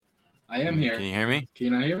I am here. Can you hear me? Can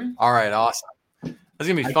you not hear me? All right, awesome. That's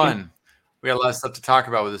going to be fun. We got a lot of stuff to talk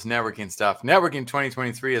about with this networking stuff. Networking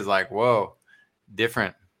 2023 is like, whoa,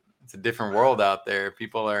 different. It's a different world out there.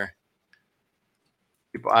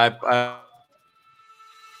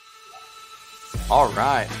 All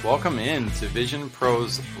right, welcome in to Vision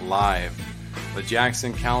Pros Live. With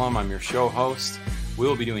Jackson Callum, I'm your show host. We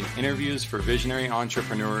will be doing interviews for visionary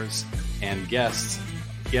entrepreneurs and guest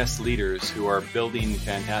leaders who are building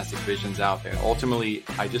fantastic visions out there. Ultimately,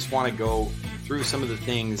 I just want to go through some of the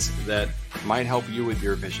things that might help you with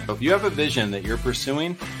your vision. So if you have a vision that you're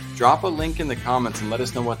pursuing, drop a link in the comments and let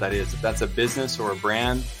us know what that is. If that's a business or a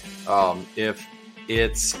brand, if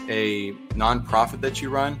it's a nonprofit that you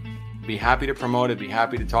run, be happy to promote it, be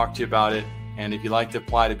happy to talk to you about it. And if you'd like to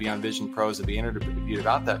apply to be on Vision Pros and be interviewed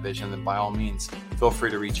about that vision, then by all means, feel free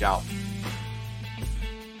to reach out.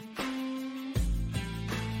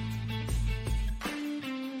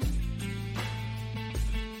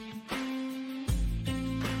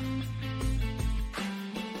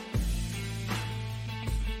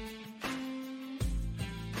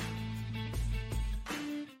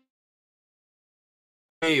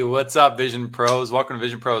 Hey, what's up, Vision Pros? Welcome to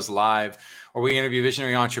Vision Pros Live, where we interview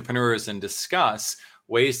visionary entrepreneurs and discuss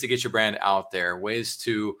ways to get your brand out there, ways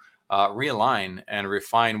to realign and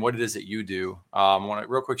refine what it is that you do. I want a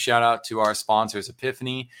real quick shout out to our sponsors,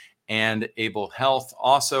 Epiphany and Able Health.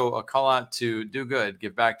 Also, a call out to Do Good,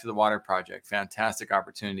 Give Back to the Water Project. Fantastic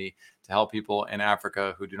opportunity to help people in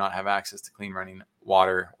Africa who do not have access to clean running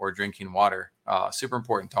water or drinking water. Super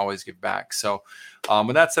important to always give back. So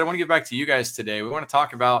with that said, I want to get back to you guys today. We want to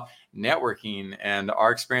talk about networking and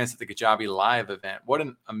our experience at the Kajabi Live event. What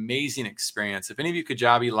an amazing experience. If any of you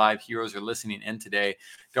Kajabi Live heroes are listening in today,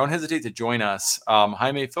 don't hesitate to join us.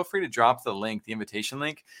 Jaime, feel free to drop the invitation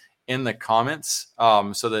link in the comments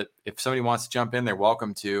so that if somebody wants to jump in, they're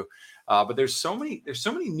welcome to. But there's so many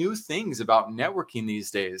new things about networking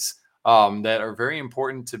these days that are very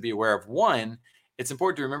important to be aware of. One, it's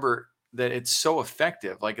important to remember that it's so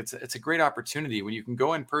effective. Like it's a great opportunity when you can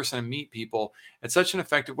go in person and meet people. It's such an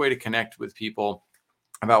effective way to connect with people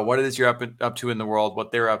about what it is you're up to in the world,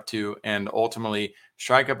 what they're up to, and ultimately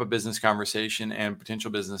strike up a business conversation and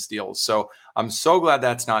potential business deals. So I'm so glad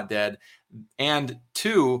that's not dead. And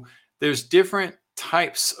two, there's different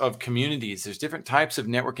types of communities. There's different types of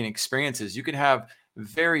networking experiences. You could have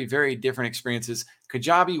very, very different experiences.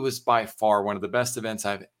 Kajabi was by far one of the best events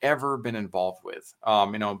I've ever been involved with.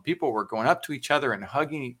 People were going up to each other and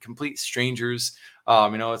hugging complete strangers.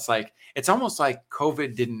 It's almost like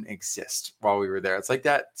COVID didn't exist while we were there. It's like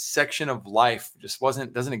that section of life just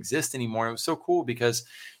doesn't exist anymore. It was so cool because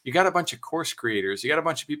you got a bunch of course creators. You got a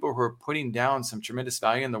bunch of people who are putting down some tremendous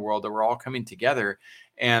value in the world that we're all coming together.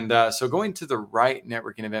 And so going to the right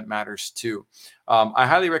networking event matters too. I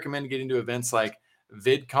highly recommend getting to events like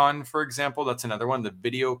VidCon, for example. That's another one, the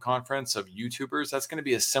video conference of YouTubers. That's going to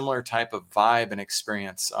be a similar type of vibe and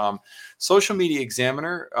experience. Social Media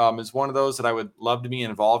Examiner is one of those that I would love to be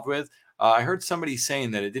involved with. I heard somebody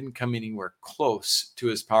saying that it didn't come anywhere close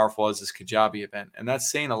to as powerful as this Kajabi event. And that's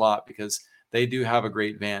saying a lot because they do have a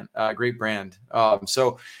great brand.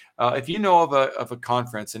 So if you know of a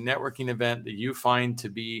conference, a networking event that you find to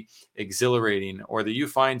be exhilarating or that you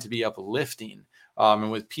find to be uplifting,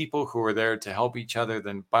 and with people who are there to help each other,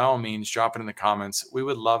 then by all means, drop it in the comments. We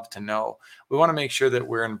would love to know. We want to make sure that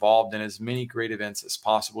we're involved in as many great events as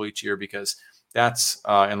possible each year because that's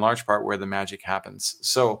in large part where the magic happens.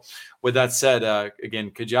 So with that said,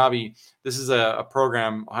 again, Kajabi, this is a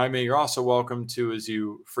program, Jaime, you're also welcome to as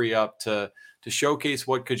you free up to showcase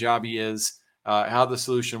what Kajabi is, how the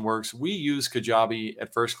solution works. We use Kajabi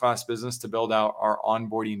at First Class Business to build out our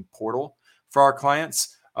onboarding portal for our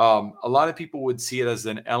clients. A lot of people would see it as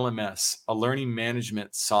an LMS, a learning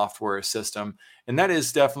management software system, and that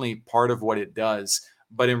is definitely part of what it does.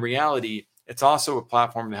 But in reality, it's also a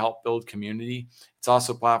platform to help build community. It's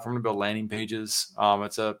also a platform to build landing pages.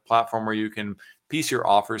 It's a platform where you can piece your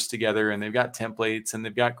offers together, and they've got templates, and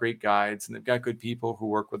they've got great guides, and they've got good people who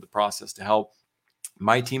work with the process to help.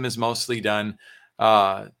 My team has mostly done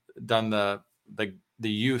the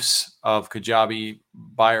use of Kajabi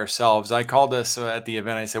by ourselves. I called us at the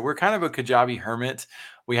event. I said, we're kind of a Kajabi hermit.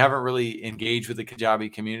 We haven't really engaged with the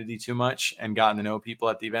Kajabi community too much and gotten to know people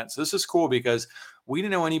at the event. So this is cool because we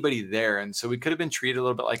didn't know anybody there. And so we could have been treated a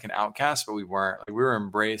little bit like an outcast, but we weren't. Like, we were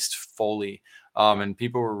embraced fully. And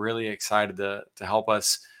people were really excited to help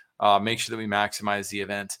us make sure that we maximize the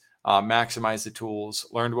event, maximize the tools,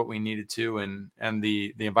 learned what we needed to, and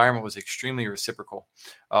the environment was extremely reciprocal.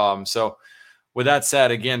 So with that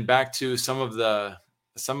said, again, back to some of the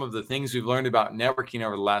some of the things we've learned about networking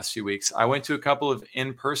over the last few weeks, I went to a couple of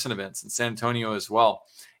in-person events in San Antonio as well.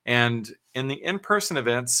 And in the in-person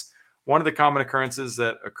events, one of the common occurrences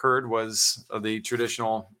that occurred was the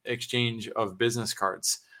traditional exchange of business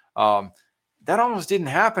cards. That almost didn't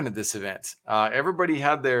happen at this event. Everybody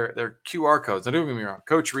had their QR codes. Now, don't get me wrong,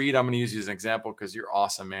 Coach Reed, I'm going to use you as an example because you're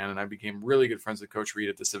awesome, man. And I became really good friends with Coach Reed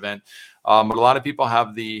at this event. But a lot of people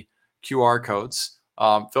have the QR codes.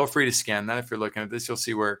 Feel free to scan that. If you're looking at this, you'll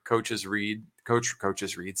see where Coach Reed's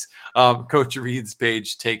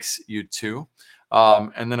page takes you to.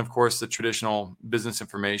 And then, of course, the traditional business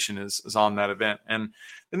information is on that event. And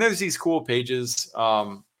then there's these cool pages.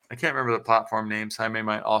 I can't remember the platform names. Jaime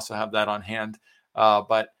might also have that on hand.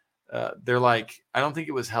 But they're like, I don't think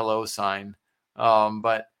it was HelloSign.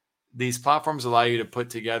 But these platforms allow you to put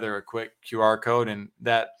together a quick QR code, and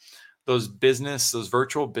those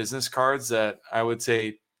virtual business cards that I would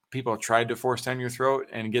say people tried to force down your throat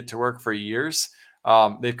and get to work for years.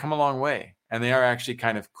 They've come a long way, and they are actually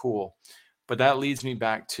kind of cool. But that leads me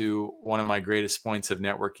back to one of my greatest points of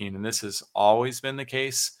networking. And this has always been the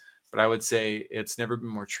case, but I would say it's never been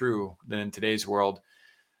more true than in today's world.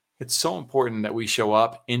 It's so important that we show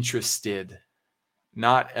up interested,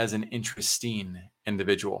 not as an interesting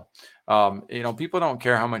individual. People don't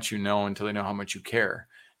care how much you know until they know how much you care.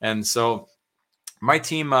 And so my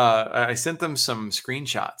team, I sent them some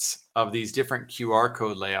screenshots of these different QR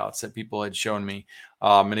code layouts that people had shown me.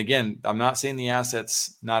 And again, I'm not saying the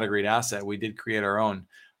asset's not a great asset. We did create our own.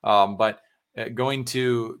 But going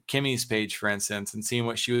to Kimmy's page, for instance, and seeing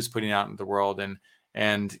what she was putting out into the world,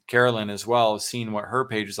 and Carolyn as well, seeing what her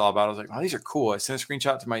page is all about, I was like, oh, these are cool. I sent a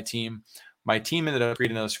screenshot to my team. My team ended up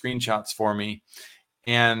creating those screenshots for me.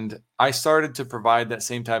 And I started to provide that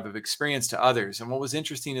same type of experience to others. And what was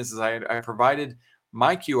interesting is I provided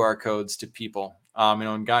my QR codes to people,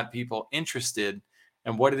 and got people interested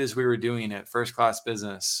in what it is we were doing at First Class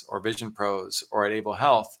Business or Vision Pros or at Able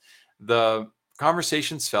Health. The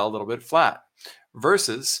conversations fell a little bit flat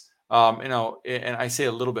versus, and I say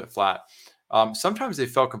a little bit flat. Sometimes they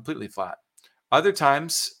fell completely flat. Other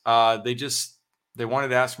times they wanted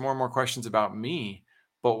to ask more and more questions about me.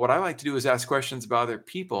 But what I like to do is ask questions about other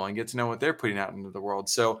people and get to know what they're putting out into the world.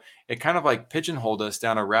 So it kind of like pigeonholed us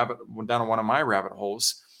down one of my rabbit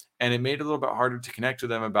holes. And it made it a little bit harder to connect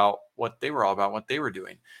with them about what they were all about, what they were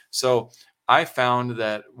doing. So I found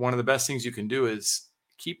that one of the best things you can do is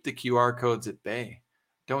keep the QR codes at bay.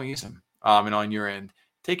 Don't use them. And on your end,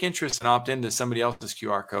 take interest and opt into somebody else's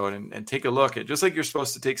QR code and take a look at, just like you're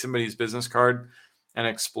supposed to take somebody's business card and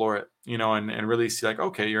explore it, and really see like,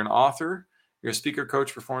 okay, you're an author. You're a speaker,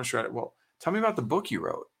 coach, performance strategist. Well, tell me about the book you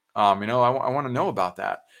wrote. I want to know about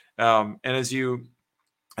that. And as you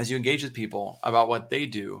engage with people about what they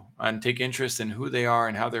do and take interest in who they are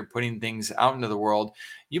and how they're putting things out into the world,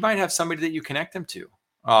 you might have somebody that you connect them to.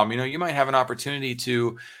 You might have an opportunity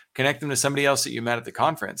to connect them to somebody else that you met at the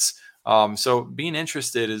conference. So being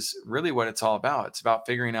interested is really what it's all about. It's about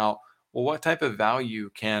figuring out, well, what type of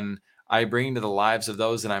value can I bring to the lives of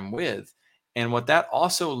those that I'm with? And what that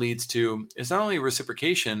also leads to is not only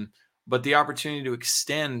reciprocation, but the opportunity to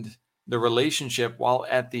extend the relationship while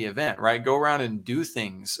at the event, right? Go around and do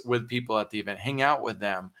things with people at the event, hang out with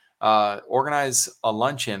them, organize a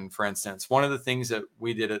luncheon, for instance. One of the things that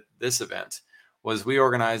we did at this event was we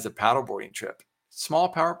organized a paddleboarding trip,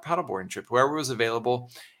 small paddleboarding trip, whoever was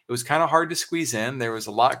available. It was kind of hard to squeeze in. There was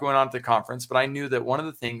a lot going on at the conference, but I knew that one of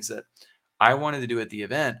the things that I wanted to do at the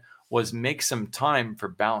event was make some time for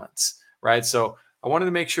balance. Right. So I wanted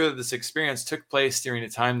to make sure that this experience took place during a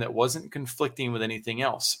time that wasn't conflicting with anything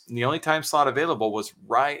else. And the only time slot available was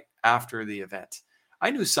right after the event.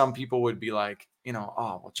 I knew some people would be like,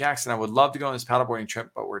 oh, well, Jackson, I would love to go on this paddleboarding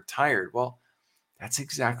trip, but we're tired. Well, that's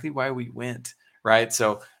exactly why we went. Right.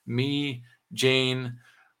 So me, Jane,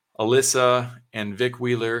 Alyssa, and Vic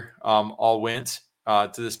Wheeler all went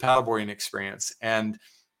to this paddleboarding experience. And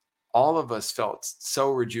all of us felt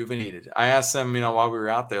so rejuvenated. I asked them, while we were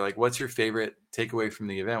out there, like, what's your favorite takeaway from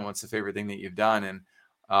the event? What's the favorite thing that you've done? And,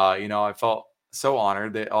 I felt so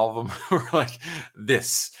honored that all of them were like,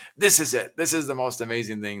 this is it. This is the most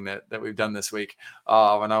amazing thing that we've done this week.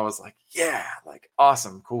 And I was like, yeah, like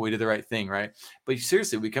awesome. Cool. We did the right thing. Right. But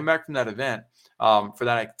seriously, we come back from that event for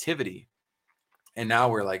that activity. And now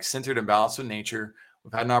we're like centered and balanced with nature.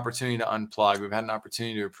 We've had an opportunity to unplug. We've had an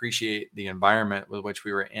opportunity to appreciate the environment with which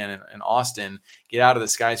we were in Austin, get out of the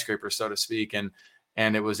skyscraper, so to speak.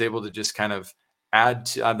 And it was able to just kind of add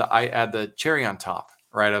the cherry on top,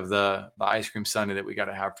 right, of the ice cream sundae that we got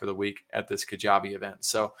to have for the week at this Kajabi event.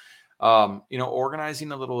 So,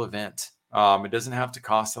 organizing a little event It doesn't have to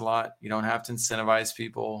cost a lot. You don't have to incentivize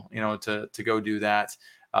people, to go do that.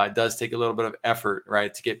 It does take a little bit of effort,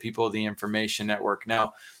 right, to get people the information network.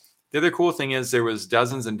 Now, the other cool thing is there was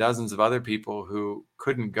dozens and dozens of other people who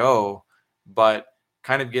couldn't go, but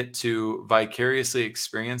kind of get to vicariously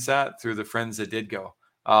experience that through the friends that did go.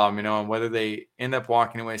 And whether they end up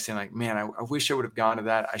walking away saying like, man, I wish I would have gone to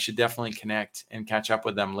that. I should definitely connect and catch up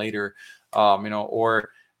with them later. Or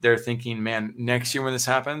they're thinking, man, next year when this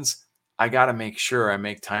happens, I got to make sure I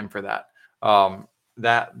make time for that.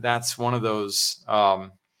 That's one of those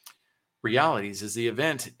realities is the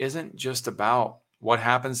event isn't just about what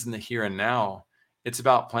happens in the here and now. It's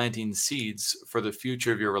about planting seeds for the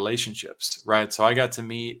future of your relationships, right? So I got to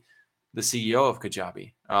meet the CEO of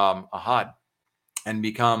Kajabi, Ahad, and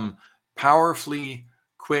become powerfully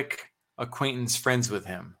quick acquaintance friends with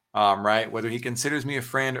him. Right? Whether he considers me a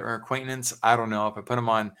friend or acquaintance, I don't know. If I put him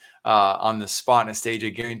on the spot on a stage, I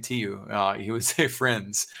guarantee you he would say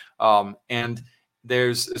friends. And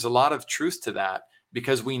there's a lot of truth to that,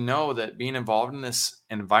 because we know that being involved in this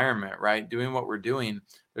environment, right, doing what we're doing,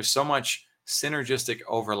 there's so much synergistic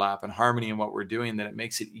overlap and harmony in what we're doing that it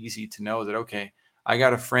makes it easy to know that, okay, I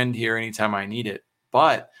got a friend here anytime I need it.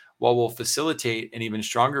 But what will facilitate an even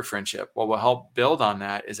stronger friendship, what will help build on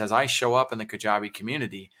that, is as I show up in the Kajabi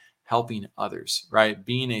community, helping others, right,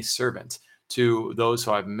 being a servant to those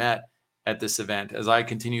who I've met at this event, as I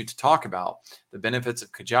continue to talk about the benefits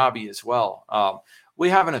of Kajabi as well. We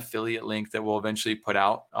have an affiliate link that we'll eventually put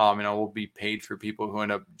out. We'll be paid for people who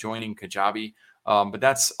end up joining Kajabi. But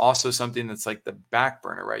that's also something that's like the back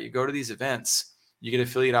burner, right? You go to these events, you get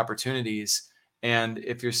affiliate opportunities. And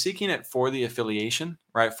if you're seeking it for the affiliation,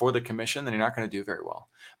 right, for the commission, then you're not going to do very well.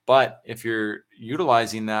 But if you're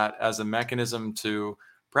utilizing that as a mechanism to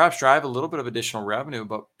perhaps drive a little bit of additional revenue,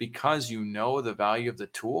 but because you know the value of the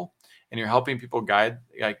tool and you're helping people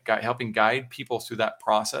helping guide people through that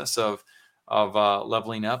process of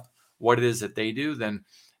leveling up what it is that they do, then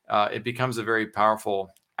it becomes a very powerful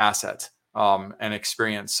asset and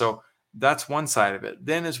experience. So that's one side of it.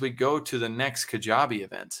 Then as we go to the next Kajabi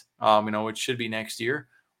event, which should be next year,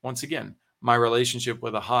 once again, my relationship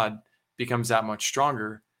with Ahad becomes that much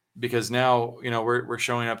stronger, because now, we're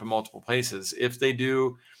showing up in multiple places. If they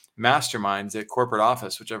do masterminds at corporate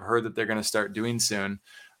office, which I've heard that they're going to start doing soon,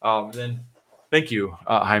 then thank you,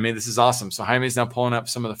 Jaime. This is awesome. So Jaime's now pulling up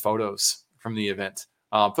some of the photos from the event.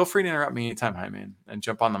 Feel free to interrupt me anytime, Jaime, and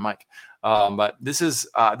jump on the mic. But this is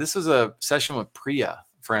a session with Priya,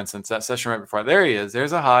 for instance, that session right before. There he is.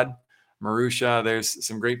 There's Ahad, Marusha. There's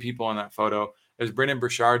some great people in that photo. There's Brendan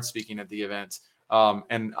Burchard speaking at the event.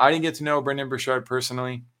 And I didn't get to know Brendan Burchard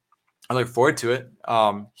personally. I look forward to it.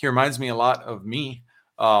 He reminds me a lot of me.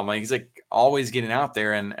 He's like always getting out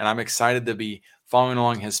there, and I'm excited to be following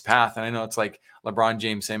along his path. And I know it's like LeBron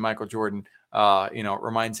James saying Michael Jordan,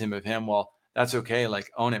 reminds him of him. Well, that's okay.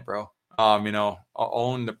 Like, own it, bro.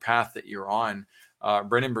 Own the path that you're on.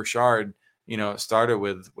 Brendan Burchard, started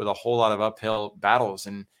with a whole lot of uphill battles.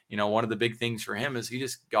 And, one of the big things for him is he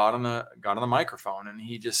just got on the microphone and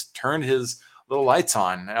he just turned his little lights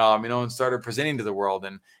on, and started presenting to the world.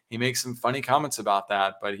 And he makes some funny comments about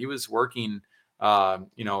that, but he was working,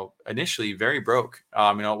 initially very broke,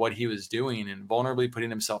 what he was doing, and vulnerably putting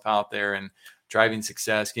himself out there and driving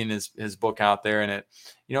success, getting his book out there. And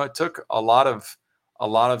it took a lot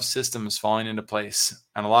of systems falling into place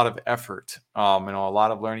and a lot of effort, a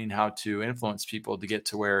lot of learning how to influence people to get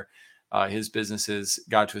to where his businesses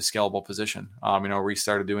got to a scalable position. Where he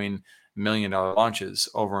started doing $1 million launches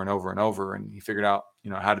over and over and over, and he figured out,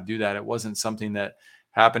 how to do that. It wasn't something that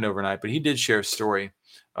happened overnight, but he did share a story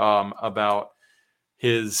about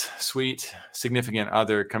his sweet significant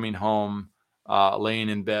other coming home, laying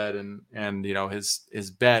in bed, and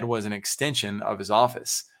his bed was an extension of his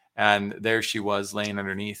office. And there she was laying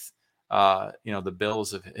underneath, the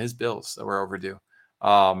bills of his bills that were overdue.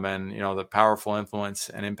 And the powerful influence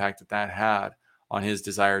and impact that had on his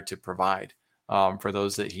desire to provide for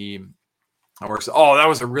those that he works. Oh, that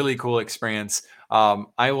was a really cool experience.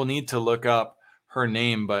 I will need to look up her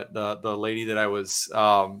name, but the lady that I was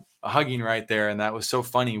hugging right there, and that was so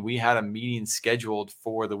funny. We had a meeting scheduled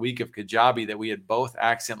for the week of Kajabi that we had both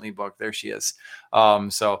accidentally booked. There she is.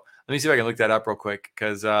 So let me see if I can look that up real quick,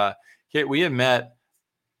 because we had met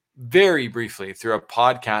very briefly through a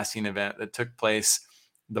podcasting event that took place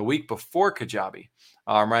the week before Kajabi.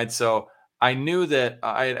 Right. So I knew that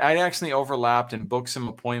I actually overlapped and booked some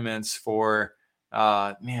appointments for,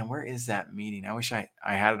 where is that meeting? I wish I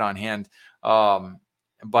had it on hand.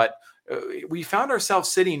 But we found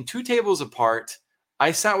ourselves sitting 2 tables apart.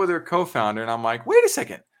 I sat with her co-founder, and I'm like, wait a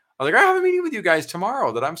second. I was like, I have a meeting with you guys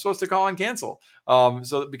tomorrow that I'm supposed to call and cancel.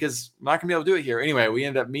 So because I'm not gonna be able to do it here. Anyway, we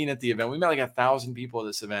ended up meeting at the event. We met like 1,000 people at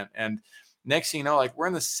this event. And next thing you know, like we're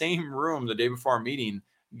in the same room the day before our meeting,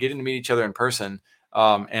 getting to meet each other in person.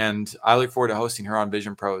 And I look forward to hosting her on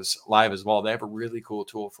Vision Pros live as well. They have a really cool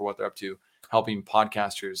tool for what they're up to, helping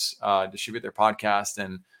podcasters distribute their podcast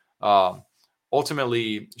and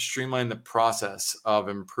ultimately streamline the process of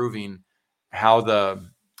improving how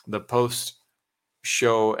the post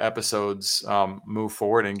show episodes move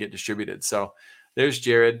forward and get distributed. So there's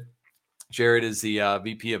Jared. Jared is the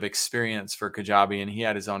VP of experience for Kajabi, and he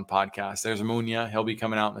had his own podcast. There's Munya. He'll be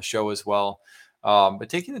coming out in the show as well. But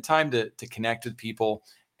taking the time to connect with people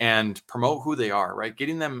and promote who they are, right?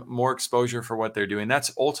 Getting them more exposure for what they're doing.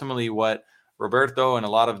 That's ultimately what Roberto and a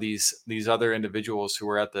lot of these other individuals who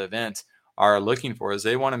were at the event are looking for, is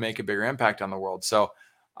they want to make a bigger impact on the world. So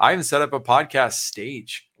I even set up a podcast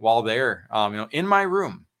stage while there, in my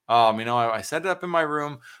room. I set it up in my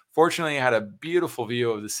room. Fortunately, I had a beautiful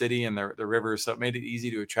view of the city and the river, so it made it easy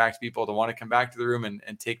to attract people to want to come back to the room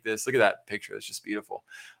and take this. Look at that picture; it's just beautiful.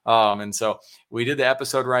 And so we did the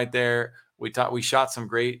episode right there. We shot some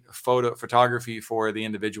great photography for the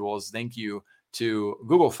individuals. Thank you to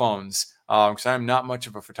Google Phones, because I'm not much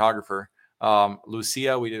of a photographer.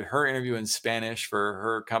 Lucia, we did her interview in Spanish for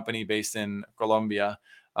her company based in Colombia.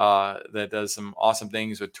 That does some awesome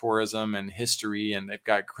things with tourism and history, and they've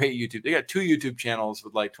got great YouTube. They got 2 YouTube channels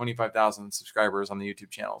with like 25,000 subscribers on the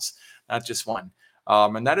YouTube channels, not just one.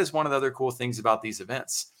 And that is one of the other cool things about these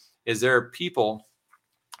events, is there are people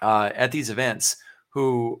at these events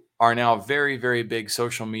who are now very, very big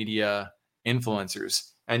social media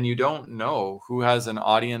influencers, and you don't know who has an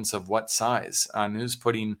audience of what size and who's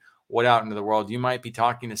putting what out into the world. You might be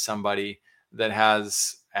talking to somebody that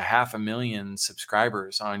has 500,000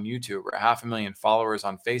 subscribers on YouTube or 500,000 followers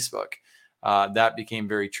on Facebook. That became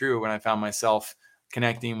very true when I found myself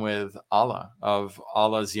connecting with Ala of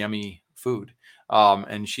Ala's Yummy Food.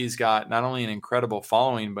 And she's got not only an incredible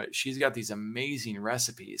following, but she's got these amazing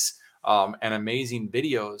recipes and amazing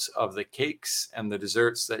videos of the cakes and the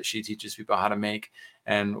desserts that she teaches people how to make.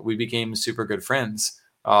 And we became super good friends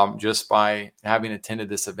just by having attended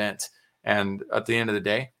this event. And at the end of the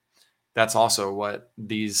day, that's also what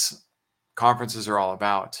these conferences are all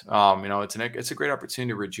about. It's a great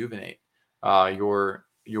opportunity to rejuvenate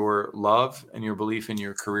your love and your belief in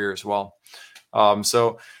your career as well.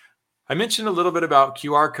 So I mentioned a little bit about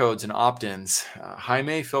QR codes and opt-ins.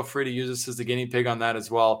 Jaime, feel free to use this as the guinea pig on that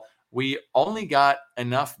as well. We only got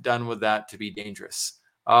enough done with that to be dangerous.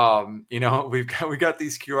 We got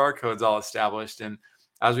these QR codes all established, and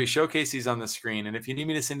as we showcase these on the screen, and if you need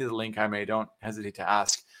me to send you the link, Jaime, don't hesitate to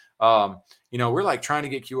ask. We're like trying to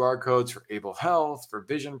get QR codes for Able Health, for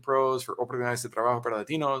Vision Pros, for Oportunidades de Trabajo para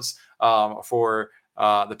Latinos, for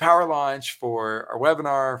the Power Launch, for our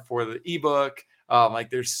webinar, for the ebook.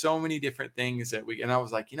 There's so many different things and I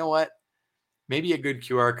was like, you know what? Maybe a good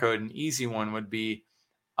QR code, an easy one would be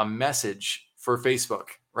a message for Facebook,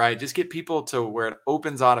 right? Just get people to where it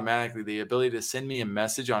opens automatically, the ability to send me a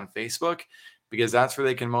message on Facebook, because that's where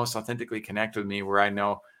they can most authentically connect with me, where I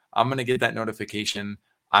know I'm going to get that notification.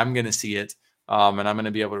 I'm going to see it, and I'm going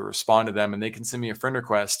to be able to respond to them, and they can send me a friend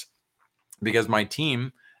request, because my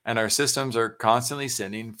team and our systems are constantly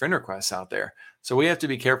sending friend requests out there. So we have to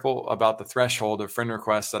be careful about the threshold of friend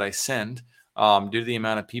requests that I send due to the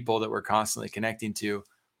amount of people that we're constantly connecting to.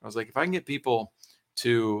 I was like, if I can get people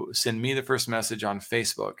to send me the first message on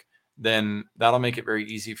Facebook, then that'll make it very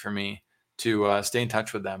easy for me to stay in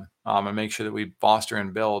touch with them and make sure that we foster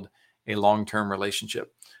and build a long-term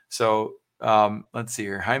relationship. So let's see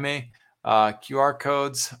here. Jaime, QR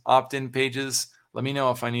codes, opt-in pages. Let me know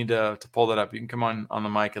if I need to pull that up. You can come on the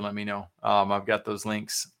mic and let me know. I've got those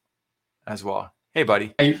links as well. Hey,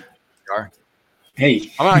 buddy. Hey.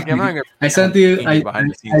 I'm not gonna I sent you behind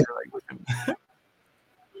the scenes.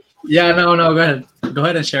 Yeah, no, go ahead. Go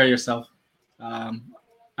ahead and share yourself.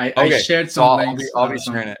 I shared some links. I'll be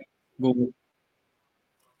sharing it. Google.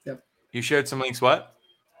 Yep. You shared some links. What?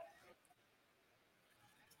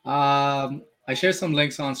 I shared some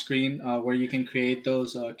links on screen where you can create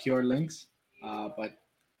those QR links. But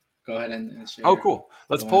go ahead and share. Oh, cool.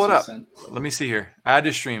 Let's pull it up. Let me see here. Add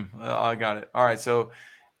to stream. I got it. All right. So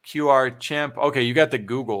QR Champ. Okay, you got the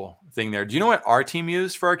Google thing there. Do you know what our team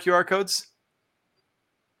used for our QR codes?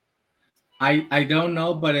 I don't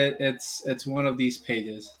know, but it's one of these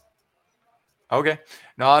pages. Okay.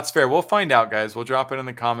 No, that's fair. We'll find out, guys. We'll drop it in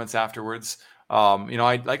the comments afterwards.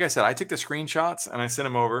 Like I said, I took the screenshots and I sent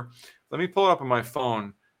them over. Let me pull it up on my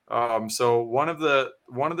phone. So one of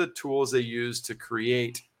the tools they use to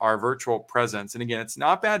create our virtual presence, and again, it's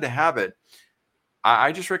not bad to have it,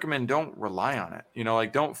 I just recommend don't rely on it.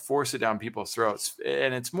 Like don't force it down people's throats.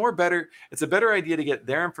 And it's a better idea to get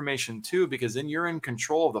their information too, because then you're in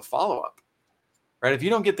control of the follow-up, right? If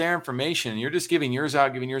you don't get their information, you're just giving yours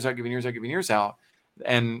out, giving yours out, giving yours out, giving yours out.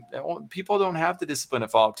 And people don't have the discipline to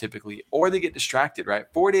follow up typically, or they get distracted, right?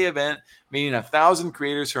 4-day event, meaning 1,000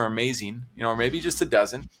 creators who are amazing, or maybe just a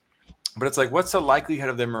dozen. But it's like, what's the likelihood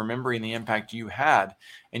of them remembering the impact you had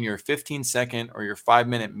in your 15-second or your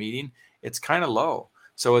 5-minute meeting? It's kind of low.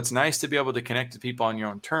 So it's nice to be able to connect to people on your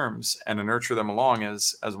own terms and to nurture them along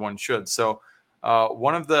as one should. So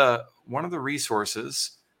one of the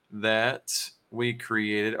resources that we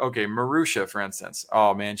created, okay, Marusha, for instance.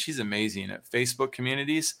 Oh man, she's amazing at Facebook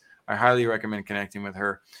communities. I highly recommend connecting with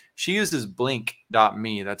her. She uses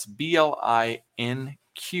blink.me. That's BLINQ.me.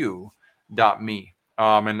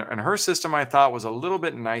 And her system, I thought, was a little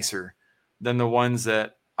bit nicer than the ones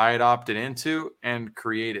that I had opted into and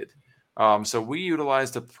created. So we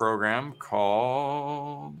utilized a program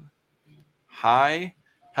called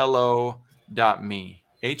hihello.me,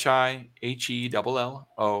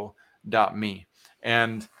 HIHELLO.me.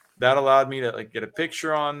 And that allowed me to like get a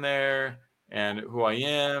picture on there and who I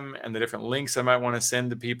am and the different links I might want to send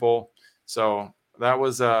to people. So that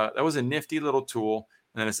was a nifty little tool.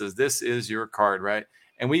 And then it says, this is your card, right?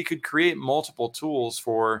 And we could create multiple tools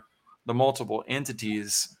for the multiple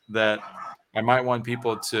entities that I might want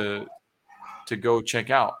people to go check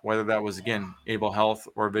out, whether that was, again, Able Health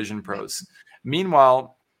or Vision Pros.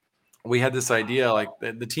 Meanwhile, we had this idea, like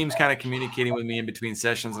the team's kind of communicating with me in between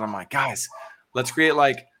sessions. And I'm like, guys, let's create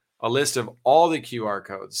like a list of all the QR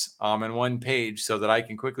codes in one page so that I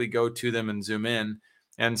can quickly go to them and zoom in.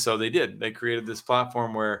 And so they did. They created this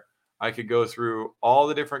platform where I could go through all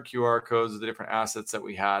the different QR codes, the different assets that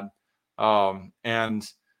we had. And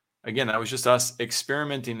again, that was just us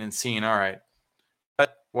experimenting and seeing, all right,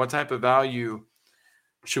 what type of value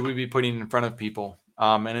should we be putting in front of people?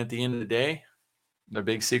 And at the end of the day, the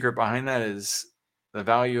big secret behind that is the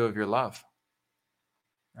value of your love,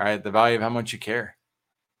 right? The value of how much you care,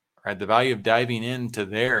 right? The value of diving into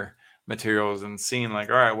their materials and seeing like,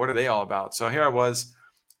 all right, what are they all about? So here I was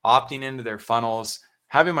opting into their funnels,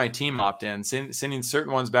 having my team opt in, sending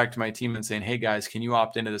certain ones back to my team and saying, hey guys, can you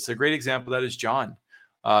opt into this? A great example of that is John.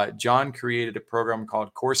 John created a program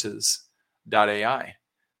called courses.ai.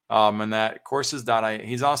 And that courses.ai,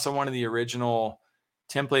 he's also one of the original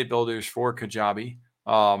template builders for Kajabi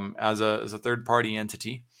as a third-party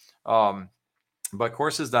entity. But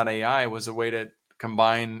courses.ai was a way to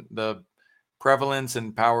combine the prevalence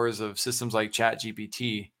and powers of systems like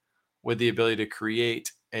ChatGPT with the ability to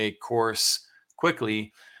create a course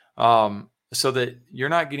quickly, so that you're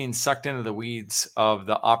not getting sucked into the weeds of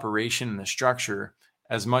the operation and the structure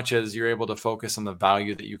as much as you're able to focus on the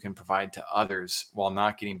value that you can provide to others while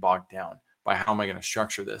not getting bogged down by how am I going to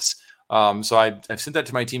structure this. So I've sent that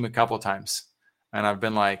to my team a couple of times, and I've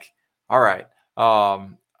been like, all right,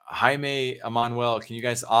 Jaime, Emmanuel, can you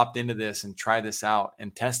guys opt into this and try this out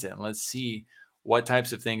and test it? And let's see what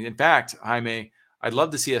types of things. In fact, Jaime, I'd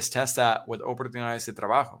love to see us test that with oportunidades de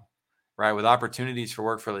trabajo, right? With opportunities for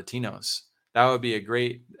work for Latinos. That would be a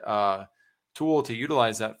great tool to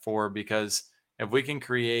utilize that for, because if we can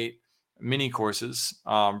create mini courses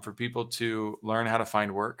for people to learn how to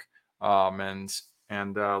find work and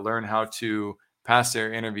learn how to pass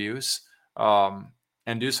their interviews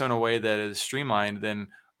and do so in a way that is streamlined, then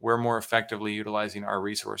we're more effectively utilizing our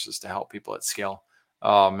resources to help people at scale.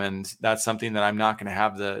 And that's something that I'm not going to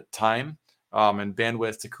have the time and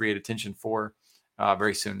bandwidth to create attention for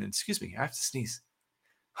very soon. And excuse me, I have to sneeze.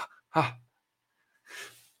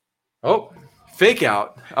 Oh, fake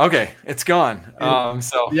out. Okay, it's gone.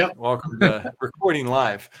 So yep. Welcome to recording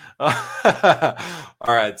live. All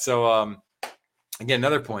right. So again,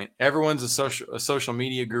 another point. Everyone's a social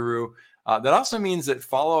media guru. That also means that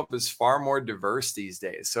follow-up is far more diverse these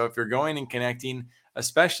days. So if you're going and connecting,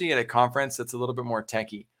 especially at a conference that's a little bit more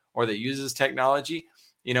techy or that uses technology,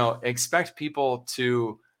 expect people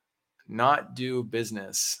to not do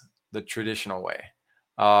business the traditional way.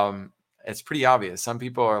 It's pretty obvious. Some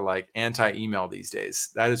people are like anti-email these days.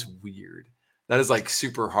 That is weird. That is like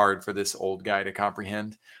super hard for this old guy to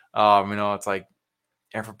comprehend. It's like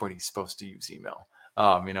everybody's supposed to use email,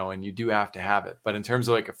 and you do have to have it. But in terms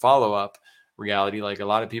of like a follow-up reality, like a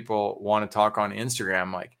lot of people want to talk on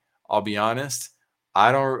Instagram. Like, I'll be honest,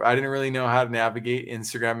 I didn't really know how to navigate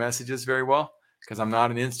Instagram messages very well because I'm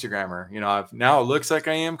not an Instagrammer. Now it looks like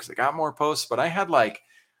I am because I got more posts, but I had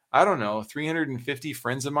 350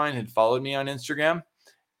 friends of mine had followed me on Instagram,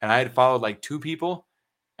 and I had followed like 2 people,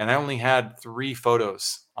 and I only had 3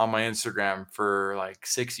 photos on my Instagram for like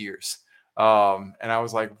 6 years. And I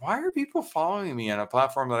was like, why are people following me on a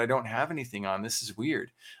platform that I don't have anything on? This is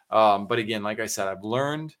weird. But again, like I said, I've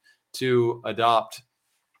learned to adopt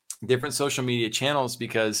different social media channels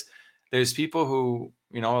because there's people who,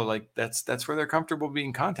 like that's where they're comfortable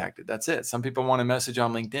being contacted. That's it. Some people want to message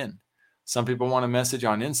on LinkedIn. Some people want to message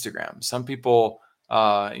on Instagram. Some people,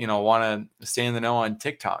 want to stay in the know on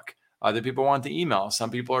TikTok. Other people want the email. Some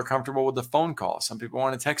people are comfortable with the phone call. Some people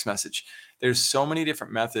want a text message. There's so many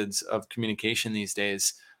different methods of communication these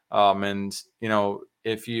days. And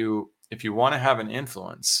if you want to have an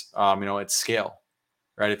influence, at scale,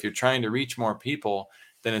 right? If you're trying to reach more people,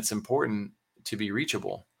 then it's important to be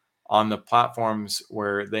reachable on the platforms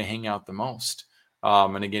where they hang out the most.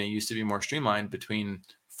 And again, it used to be more streamlined between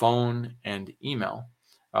phone and email,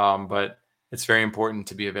 but it's very important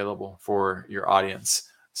to be available for your audience.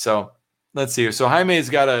 So let's see. So Jaime's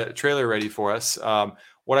got a trailer ready for us.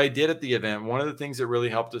 What I did at the event, one of the things that really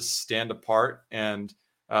helped us stand apart and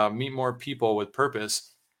meet more people with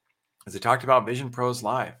purpose is I talked about Vision Pros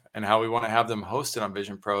Live and how we want to have them hosted on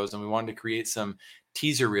Vision Pros, and we wanted to create some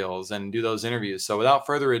teaser reels and do those interviews. So without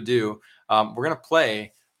further ado, we're going to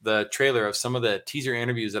play the trailer of some of the teaser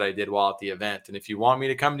interviews that I did while at the event. And if you want me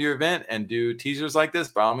to come to your event and do teasers like this,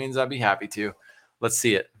 by all means, I'd be happy to. Let's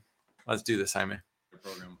see it. Let's do this, Jaime.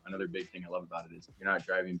 Program. Another big thing I love about it is you're not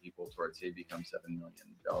driving people towards, hey, become $7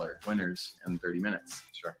 million winners in 30 minutes.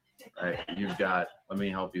 Sure. Right. You've got, let me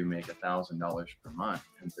help you make $1,000 per month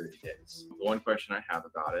in 30 days. The one question I have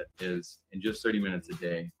about it is, in just 30 minutes a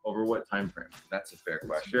day, over what time frame? That's a fair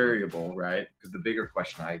question. It's variable, right? Because the bigger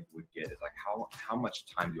question I would get is like, how much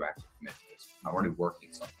time do I have to commit to this? I'm already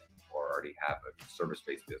working something or already have a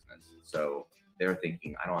service-based business. So they're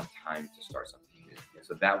thinking, I don't have time to start something new.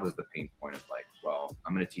 So that was the pain point of like, well,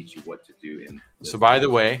 I'm going to teach you what to do in. So by the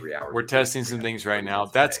way, we're testing some things right now.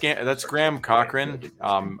 That's Graham Cochran.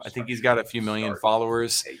 I think he's got a few million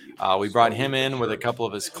followers. We brought him in with a couple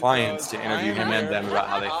of his clients to interview him and them about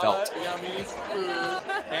how they felt.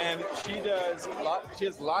 And she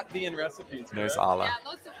has Latvian recipes. There's Ala. Yeah,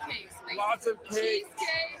 lots of cakes. Lots of cakes.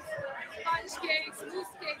 Cheesecakes, sponge cakes, mousse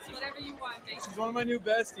cakes, whatever you want. She's one of my new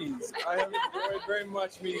besties. I have enjoyed very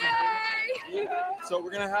much meeting her. Yay! So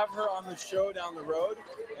we're going to have her on the show down the road.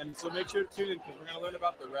 And so make sure to tune in because we're going to learn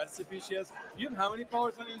about the recipe she has. You have how many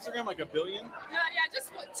followers on Instagram? Like 1 billion? Yeah, just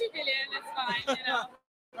 2 billion. It's fine,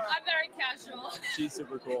 I'm very casual. She's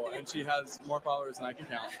super cool, and she has more followers than I can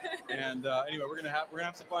count. And anyway, we're gonna have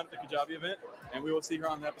some fun at the Kajabi event, and we will see her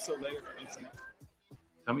on the episode later. Thanks so much.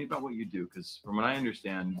 Tell me about what you do, because from what I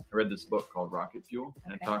understand, I read this book called Rocket Fuel,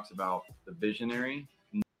 and it talks about the visionary.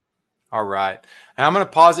 All right. And I'm going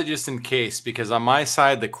to pause it just in case, because on my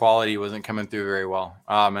side, the quality wasn't coming through very well.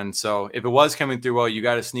 And so if it was coming through well, you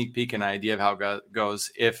got a sneak peek and an idea of how it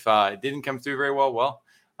goes. If it didn't come through very well,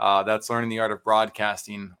 that's learning the art of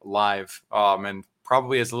broadcasting live, and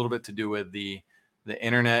probably has a little bit to do with the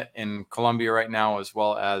internet in Colombia right now, as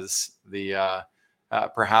well as the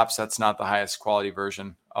perhaps that's not the highest quality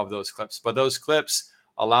version of those clips. But those clips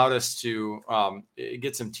allowed us to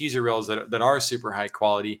get some teaser reels that are super high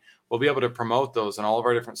quality. We'll be able to promote those on all of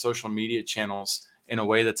our different social media channels in a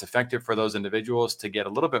way that's effective for those individuals to get a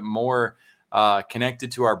little bit more connected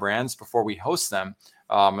to our brands before we host them.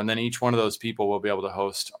 And then each one of those people will be able to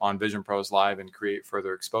host on Vision Pros Live and create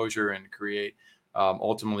further exposure and create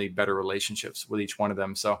ultimately better relationships with each one of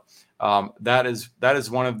them. So that is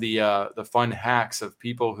one of the fun hacks of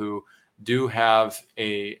people who do have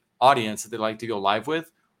a audience that they like to go live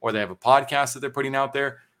with, or they have a podcast that they're putting out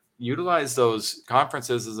there. Utilize those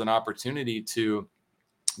conferences as an opportunity to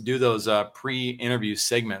do those pre-interview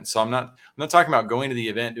segments. So I'm not talking about going to the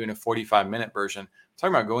event doing a 45-minute version. I'm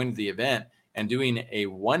talking about going to the event and doing a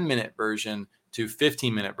 1-minute version to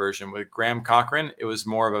 15-minute version. With Graham Cochran, it was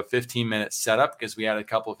more of a 15-minute setup because we had a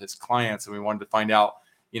couple of his clients and we wanted to find out,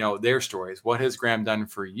 their stories. What has Graham done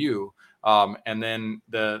for you? And then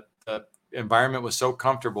the environment was so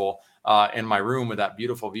comfortable in my room with that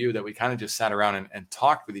beautiful view that we kind of just sat around and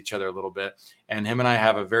talked with each other a little bit. And him and I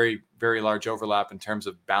have a very, very large overlap in terms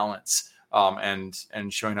of balance and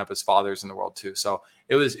showing up as fathers in the world too. So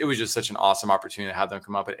it was just such an awesome opportunity to have them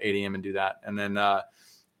come up at 8 a.m. and do that. And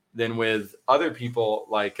then with other people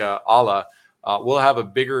like Ala, we'll have a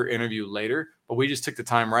bigger interview later, but we just took the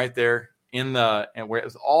time right there and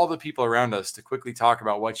with all the people around us to quickly talk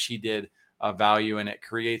about what she did of value. And it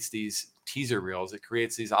creates these teaser reels. It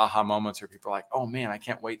creates these aha moments where people are like, oh man, I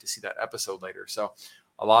can't wait to see that episode later. So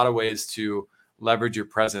a lot of ways to leverage your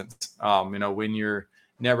presence, when you're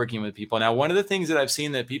networking with people. Now, one of the things that I've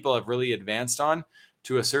seen that people have really advanced on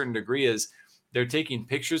to a certain degree is they're taking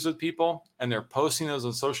pictures with people and they're posting those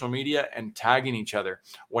on social media and tagging each other.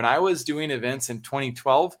 When I was doing events in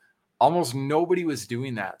 2012, almost nobody was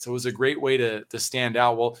doing that. So it was a great way to stand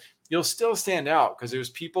out. Well, you'll still stand out because there's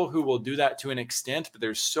people who will do that to an extent, but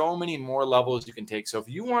there's so many more levels you can take. So if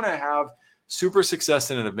you want to have super success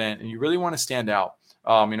in an event and you really want to stand out,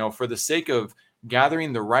 for the sake of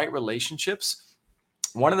gathering the right relationships,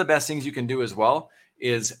 one of the best things you can do as well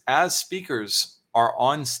is, as speakers are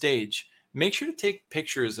on stage, make sure to take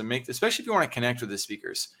pictures and especially if you want to connect with the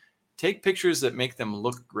speakers, take pictures that make them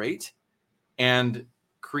look great and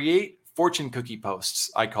create fortune cookie posts,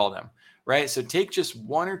 I call them, right? So take just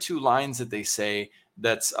one or two lines that they say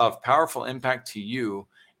that's of powerful impact to you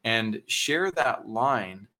and share that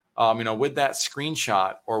line, with that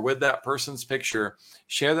screenshot or with that person's picture.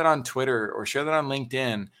 Share that on Twitter or share that on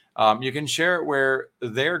LinkedIn. You can share it where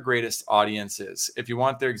their greatest audience is, if you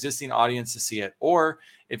want their existing audience to see it. Or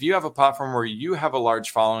if you have a platform where you have a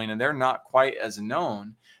large following and they're not quite as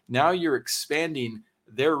known, now you're expanding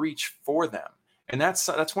their reach for them. And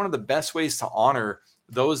that's one of the best ways to honor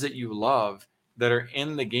those that you love that are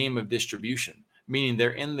in the game of distribution, meaning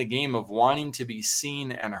they're in the game of wanting to be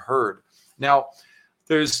seen and heard. Now,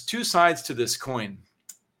 there's two sides to this coin.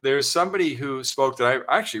 There's somebody who spoke that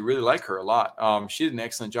I actually really like her a lot. She did an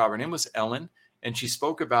excellent job. Her name was Ellen, and she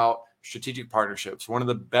spoke about strategic partnerships. One of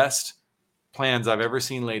the best plans I've ever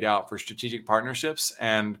seen laid out for strategic partnerships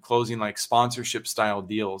and closing like sponsorship style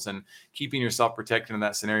deals and keeping yourself protected in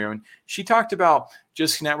that scenario. And she talked about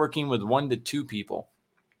just networking with 1 to 2 people.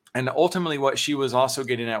 And ultimately what she was also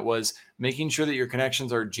getting at was making sure that your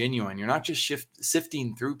connections are genuine. You're not just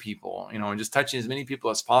sifting through people, and just touching as many people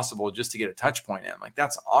as possible just to get a touch point in. Like,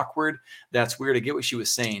 that's awkward. That's weird. I get what she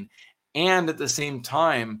was saying. And at the same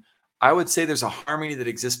time, I would say there's a harmony that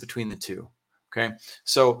exists between the two. Okay.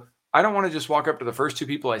 So I don't want to just walk up to the first 2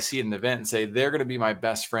 people I see at an event and say, they're going to be my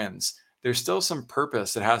best friends. There's still some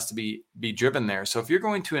purpose that has to be driven there. So if you're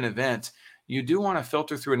going to an event, you do want to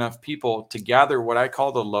filter through enough people to gather what I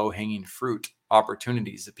call the low-hanging fruit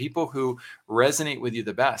opportunities, the people who resonate with you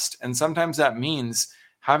the best. And sometimes that means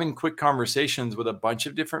having quick conversations with a bunch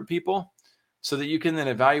of different people so that you can then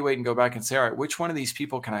evaluate and go back and say, all right, which one of these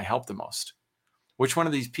people can I help the most? Which one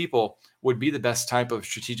of these people would be the best type of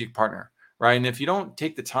strategic partner, right? And if you don't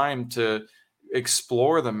take the time to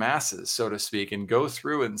explore the masses, so to speak, and go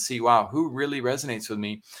through and see, wow, who really resonates with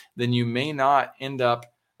me, then you may not end up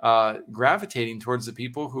gravitating towards the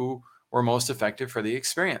people who were most effective for the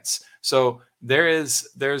experience. So there's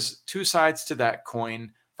 2 sides to that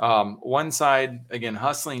coin. One side, again,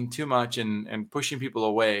 hustling too much and pushing people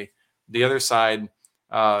away. The other side,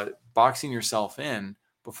 boxing yourself in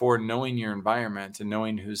before knowing your environment and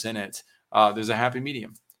knowing who's in it. There's a happy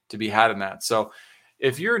medium to be had in that. So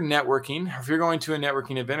if you're networking, if you're going to a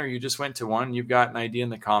networking event or you just went to one, you've got an idea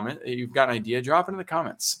drop it in the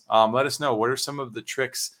comments. Let us know, what are some of the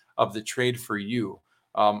tricks of the trade for you?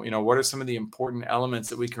 What are some of the important elements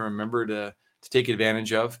that we can remember to take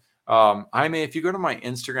advantage of? If you go to my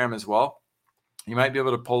Instagram as well, you might be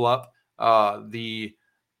able to pull up the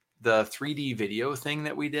 3D video thing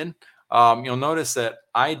that we did. You'll notice that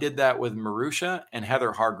I did that with Marusha and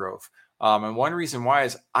Heather Hargrove. And one reason why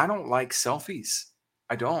is I don't like selfies.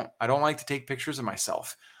 I don't like to take pictures of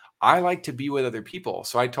myself. I like to be with other people.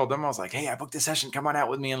 So I told them, I was like, hey, I booked a session. Come on out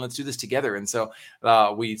with me and let's do this together. And so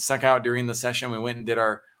we snuck out during the session. We went and did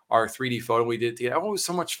our 3D photo. We did it together. Oh, it was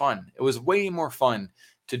so much fun. It was way more fun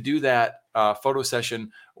to do that photo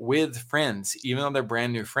session with friends, even though they're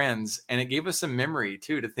brand new friends. And it gave us a memory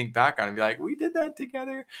too, to think back on and be like, we did that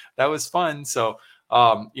together. That was fun. So,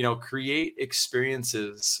 create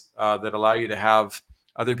experiences that allow you to have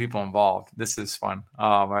other people involved. This is fun.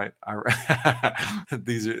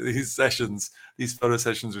 These sessions, these photo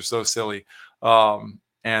sessions are so silly.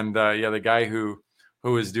 The guy who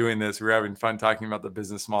is doing this, we're having fun talking about the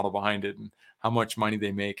business model behind it and how much money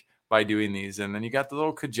they make by doing these. And then you got the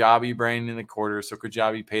little Kajabi brand in the quarter. So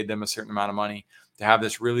Kajabi paid them a certain amount of money to have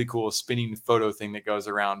this really cool spinning photo thing that goes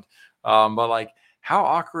around. But like, how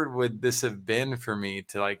awkward would this have been for me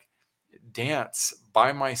to like dance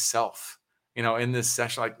by myself, in this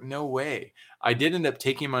session? Like, no way. I did end up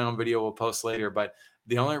taking my own video. We'll post later, but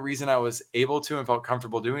the only reason I was able to and felt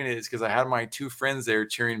comfortable doing it is because I had my 2 friends there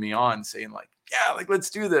cheering me on, saying like, yeah, like, let's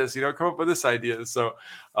do this, come up with this idea. So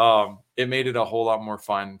it made it a whole lot more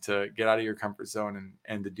fun to get out of your comfort zone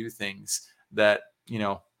and to do things that,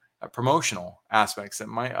 promotional aspects that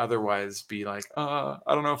might otherwise be like, I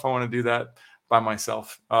don't know if I want to do that by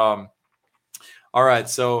myself. All right.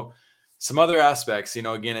 So some other aspects,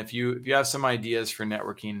 again, if you have some ideas for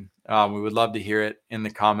networking, we would love to hear it in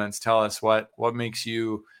the comments. Tell us what makes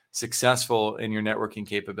you successful in your networking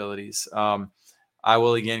capabilities. I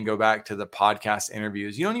will again go back to the podcast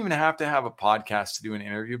interviews. You don't even have to have a podcast to do an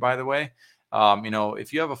interview, by the way.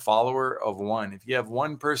 If you have a follower of one, if you have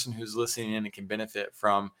one person who's listening in and can benefit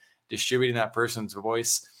from distributing that person's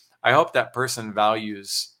voice, I hope that person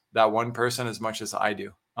values that one person as much as I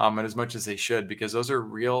do, and as much as they should, because those are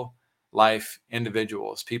real life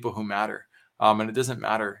individuals, people who matter. And it doesn't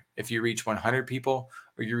matter if you reach 100 people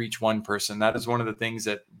or you reach one person. That is one of the things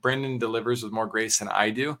that Brendan delivers with more grace than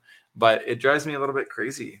I do. But it drives me a little bit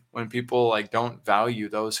crazy when people like don't value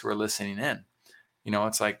those who are listening in.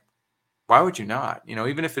 It's like, why would you not?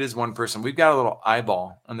 Even if it is one person, we've got a little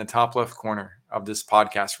eyeball in the top left corner of this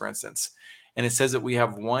podcast, for instance, and it says that we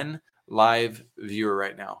have one live viewer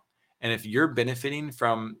right now. And if you're benefiting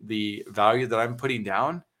from the value that I'm putting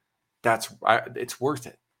down, it's worth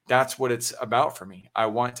it. That's what it's about for me. I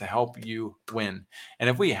want to help you win. And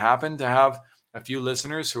if we happen to have a few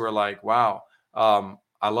listeners who are like, wow,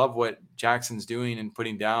 I love what Jackson's doing and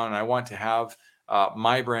putting down, and I want to have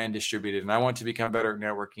my brand distributed, and I want to become better at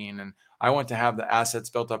networking, and I want to have the assets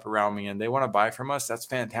built up around me, and they want to buy from us, that's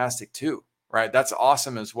fantastic too, right? That's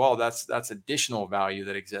awesome as well. That's additional value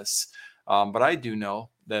that exists. But I do know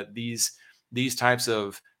that these types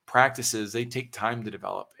of practices, they take time to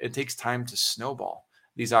develop. It takes time to snowball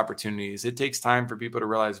these opportunities. It takes time for people to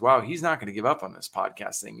realize, wow, he's not going to give up on this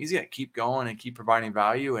podcast thing. He's going to keep going and keep providing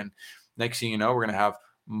value. And next thing you know, we're going to have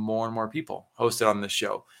more and more people hosted on this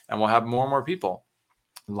show, and we'll have more and more people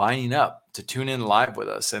lining up to tune in live with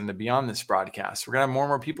us and to be on this broadcast. We're going to have more and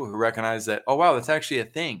more people who recognize that, oh, wow, that's actually a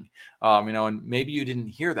thing. And maybe you didn't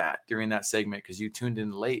hear that during that segment because you tuned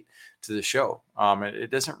in late to the show.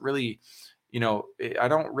 It doesn't really, I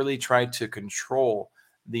don't really try to control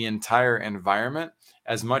the entire environment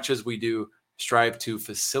as much as we do strive to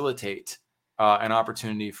facilitate an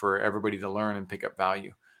opportunity for everybody to learn and pick up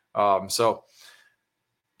value. So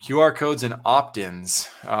QR codes and opt-ins.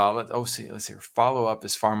 Let's see. Follow-up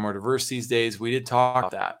is far more diverse these days. We did talk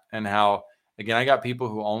about that, and how, again, I got people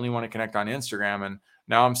who only want to connect on Instagram, and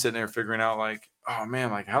now I'm sitting there figuring out, like, oh man,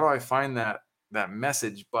 like, how do I find that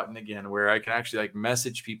message button again, where I can actually like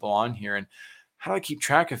message people on here, and how do I keep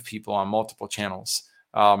track of people on multiple channels?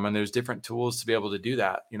 And there's different tools to be able to do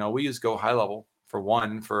that. We use Go High Level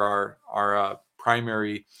for our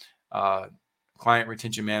primary client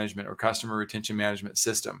retention management or customer retention management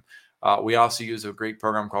system. We also use a great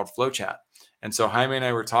program called FlowChat. And so Jaime and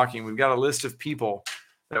I were talking, we've got a list of people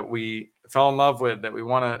that we fell in love with that we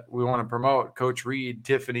want to promote: Coach Reed,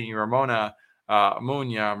 Tiffany, Ramona,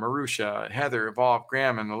 Munya, Marusha, Heather, Evolve,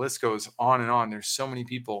 Graham, and the list goes on and on. There's so many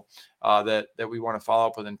people that we want to follow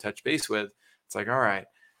up with and touch base with. It's like, all right,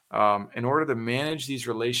 in order to manage these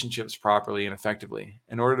relationships properly and effectively,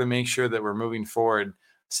 in order to make sure that we're moving forward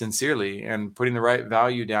sincerely and putting the right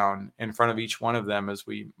value down in front of each one of them as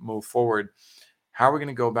we move forward, how are we going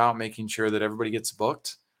to go about making sure that everybody gets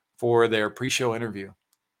booked for their pre-show interview?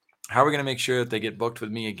 How are we going to make sure that they get booked with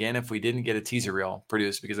me again if we didn't get a teaser reel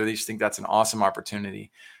produced? Because I just think that's an awesome opportunity.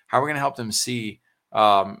 How are we going to help them see,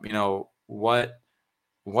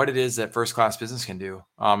 what it is that First Class Business can do,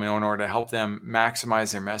 in order to help them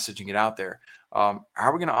maximize their message and get out there? How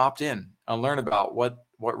are we going to opt in and learn about what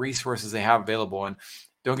resources they have available? And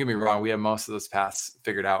don't get me wrong, we have most of those paths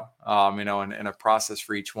figured out, and a process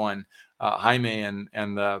for each one. Jaime and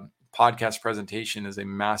the podcast presentation is a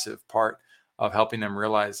massive part of helping them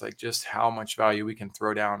realize like just how much value we can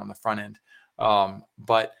throw down on the front end.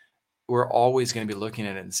 But we're always going to be looking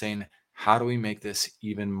at it and saying, how do we make this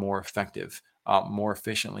even more effective, more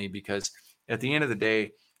efficiently? Because at the end of the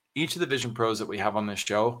day, each of the Vision Pros that we have on this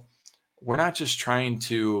show, we're not just trying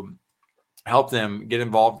to help them get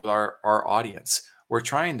involved with our audience. We're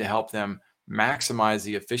trying to help them maximize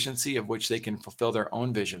the efficiency of which they can fulfill their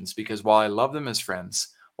own visions. Because while I love them as friends,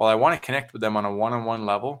 while I want to connect with them on a one-on-one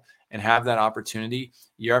level and have that opportunity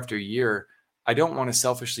year after year, I don't want to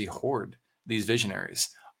selfishly hoard these visionaries.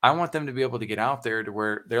 I want them to be able to get out there to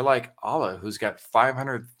where they're like Ala, who's got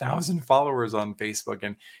 500,000 followers on Facebook,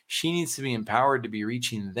 and she needs to be empowered to be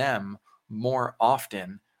reaching them more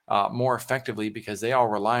often, more effectively, because they all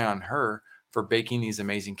rely on her for baking these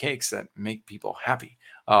amazing cakes that make people happy.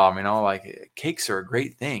 Cakes are a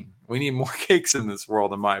great thing. We need more cakes in this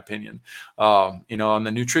world, in my opinion. On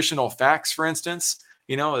the nutritional facts, for instance,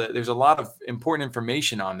 there's a lot of important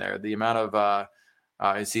information on there. The amount of,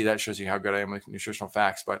 I see that shows you how good I am with nutritional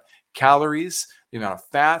facts, but calories, the amount of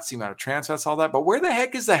fats, the amount of trans fats, all that. But where the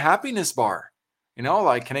heck is the happiness bar? Can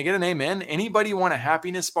I get an amen? Anybody want a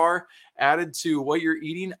happiness bar added to what you're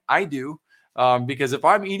eating? I do. Because if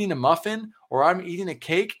I'm eating a muffin or I'm eating a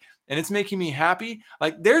cake and it's making me happy.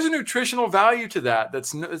 Like there's a nutritional value to that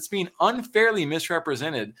that's being unfairly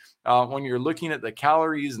misrepresented when you're looking at the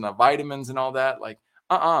calories and the vitamins and all that. Like,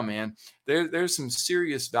 man, there's some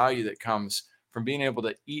serious value that comes from being able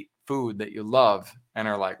to eat food that you love and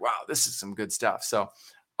are like, wow, this is some good stuff. So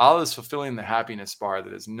Ala is fulfilling the happiness bar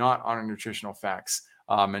that is not on her nutritional facts.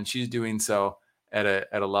 And she's doing so at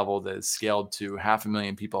a level that is scaled to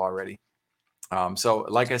 500,000 people already. So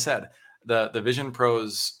like I said, the Vision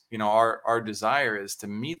Pros, our desire is to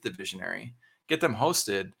meet the visionary, get them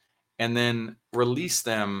hosted, and then release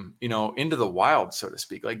them, into the wild, so to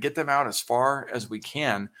speak, like get them out as far as we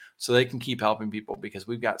can so they can keep helping people, because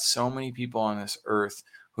we've got so many people on this earth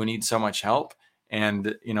who need so much help. And,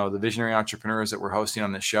 the visionary entrepreneurs that we're hosting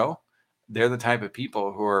on this show, they're the type of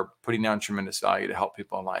people who are putting down tremendous value to help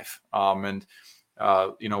people in life.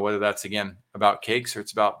 Whether that's, again, about cakes or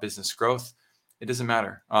it's about business growth, it doesn't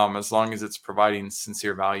matter. As long as it's providing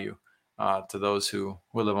sincere value to those who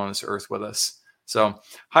live on this earth with us. So,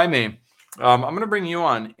 Jaime, I'm going to bring you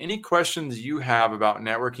on. Any questions you have about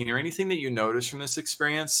networking or anything that you noticed from this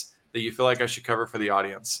experience that you feel like I should cover for the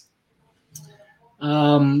audience?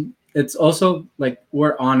 It's also like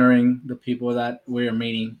we're honoring the people that we're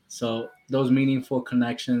meeting. So those meaningful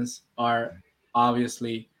connections are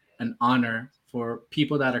obviously an honor for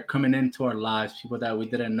people that are coming into our lives, people that we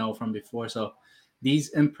didn't know from before. So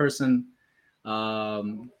these in-person,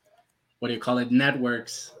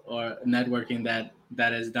 networks or networking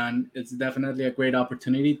that is done, it's definitely a great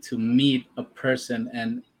opportunity to meet a person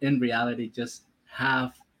and in reality just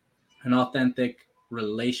have an authentic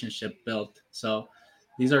relationship built. So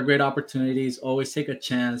these are great opportunities. Always take a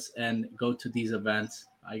chance and go to these events.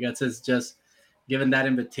 I guess it's just giving that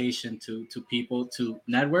invitation to people to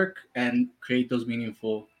network and create those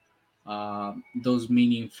meaningful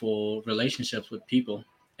relationships with people.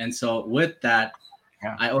 And so with that,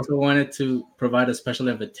 Yeah. I also wanted to provide a special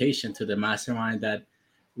invitation to the mastermind that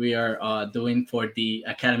we are doing for the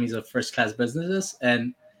Academies of First Class Businesses.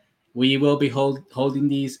 And we will be holding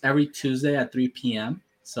these every Tuesday at 3 p.m.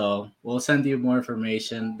 So we'll send you more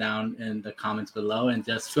information down in the comments below, and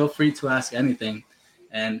just feel free to ask anything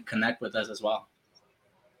and connect with us as well.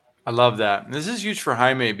 I love that. This is huge for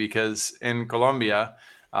Jaime because in Colombia,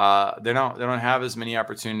 they don't have as many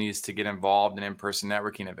opportunities to get involved in in-person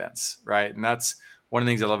networking events, right? And that's one of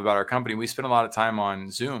the things I love about our company. We spend a lot of time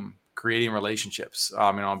on Zoom creating relationships,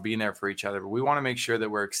 on being there for each other. But we want to make sure that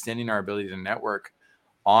we're extending our ability to network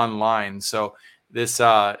online. So this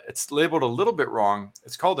it's labeled a little bit wrong.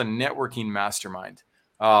 It's called a networking mastermind.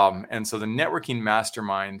 And so the networking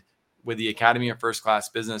mastermind with the Academy of First Class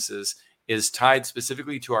Businesses is tied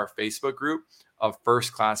specifically to our Facebook group of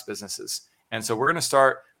First Class Businesses. And so we're going to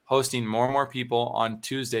start hosting more and more people on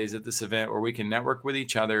Tuesdays at this event where we can network with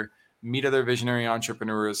each other, meet other visionary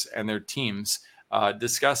entrepreneurs and their teams,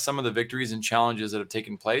 discuss some of the victories and challenges that have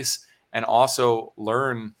taken place, and also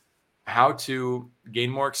learn how to gain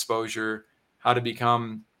more exposure, how to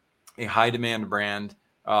become a high demand brand,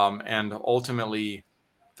 and ultimately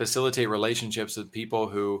facilitate relationships with people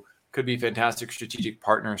who could be fantastic strategic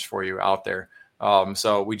partners for you out there.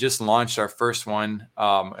 So we just launched our first one,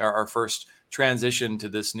 our first transition to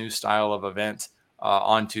this new style of event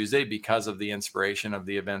on Tuesday because of the inspiration of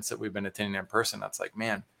the events that we've been attending in person. That's like,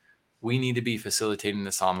 man, we need to be facilitating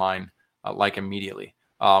this online like immediately.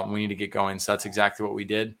 We need to get going. So that's exactly what we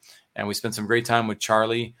did. And we spent some great time with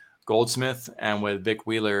Charlie Goldsmith and with Vic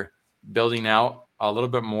Wheeler building out a little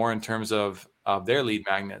bit more in terms of their lead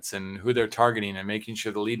magnets and who they're targeting, and making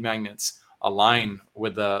sure the lead magnets align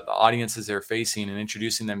with the audiences they're facing, and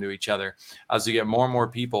introducing them to each other as we get more and more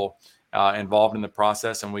people involved in the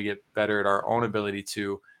process, and we get better at our own ability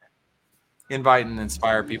to invite and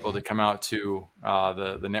inspire people to come out to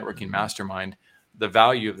the networking mastermind. The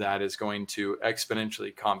value of that is going to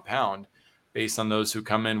exponentially compound based on those who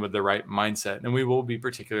come in with the right mindset. And we will be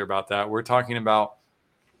particular about that. We're talking about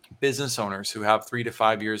business owners who have 3 to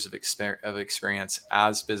 5 years of experience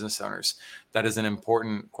as business owners. That is an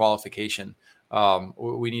important qualification.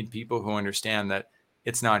 We need people who understand that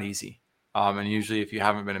it's not easy. And usually if you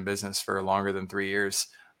haven't been in business for longer than 3 years,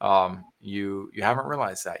 you haven't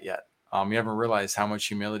realized that yet. You haven't realized how much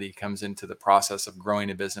humility comes into the process of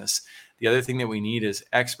growing a business. The other thing that we need is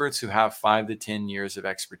experts who have 5 to 10 years of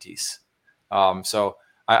expertise. So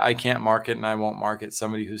I can't market, and I won't market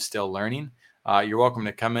somebody who's still learning. You're welcome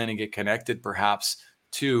to come in and get connected perhaps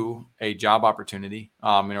to a job opportunity,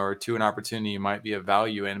 or to an opportunity you might be of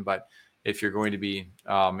value in. But if you're going to be,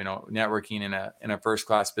 networking in a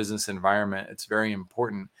first-class business environment, it's very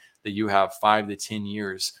important that you have 5 to 10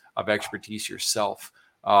 years of expertise yourself,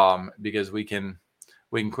 because we can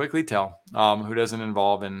we can quickly tell who doesn't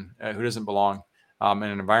belong in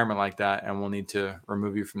an environment like that, and we'll need to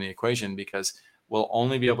remove you from the equation, because we'll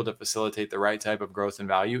only be able to facilitate the right type of growth and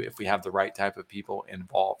value if we have the right type of people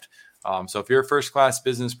involved. So if you're a first-class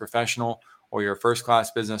business professional, or you're a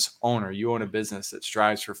first-class business owner, you own a business that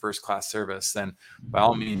strives for first-class service, then by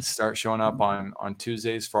all means, start showing up on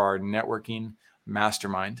Tuesdays for our networking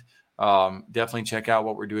mastermind. Definitely check out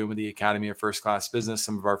what we're doing with the Academy of First Class Business,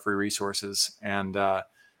 some of our free resources, and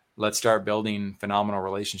let's start building phenomenal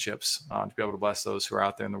relationships to be able to bless those who are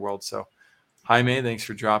out there in the world. So Jaime, thanks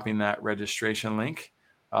for dropping that registration link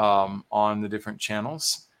on the different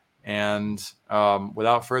channels. And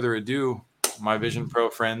without further ado, my Vision Pro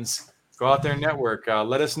friends, go out there and network.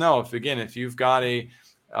 Let us know if you've got a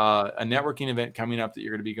networking event coming up that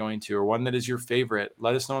you're going to be going to, or one that is your favorite.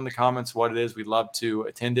 Let us know in the comments what it is. We'd love to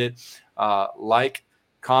attend it. Like,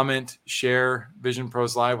 comment, share Vision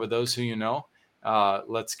Pros Live with those who you know.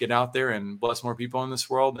 Let's get out there and bless more people in this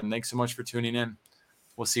world. And thanks so much for tuning in.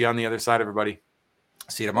 We'll see you on the other side, everybody.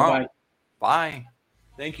 See you tomorrow. Bye.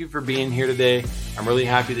 Thank you for being here today. I'm really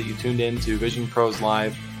happy that you tuned in to Vision Pros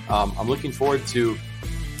Live. I'm looking forward to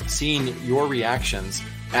seeing your reactions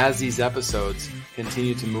as these episodes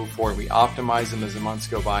continue to move forward. We optimize them as the months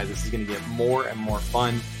go by. This is going to get more and more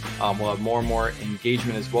fun. We'll have more and more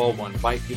engagement as well. We'll invite people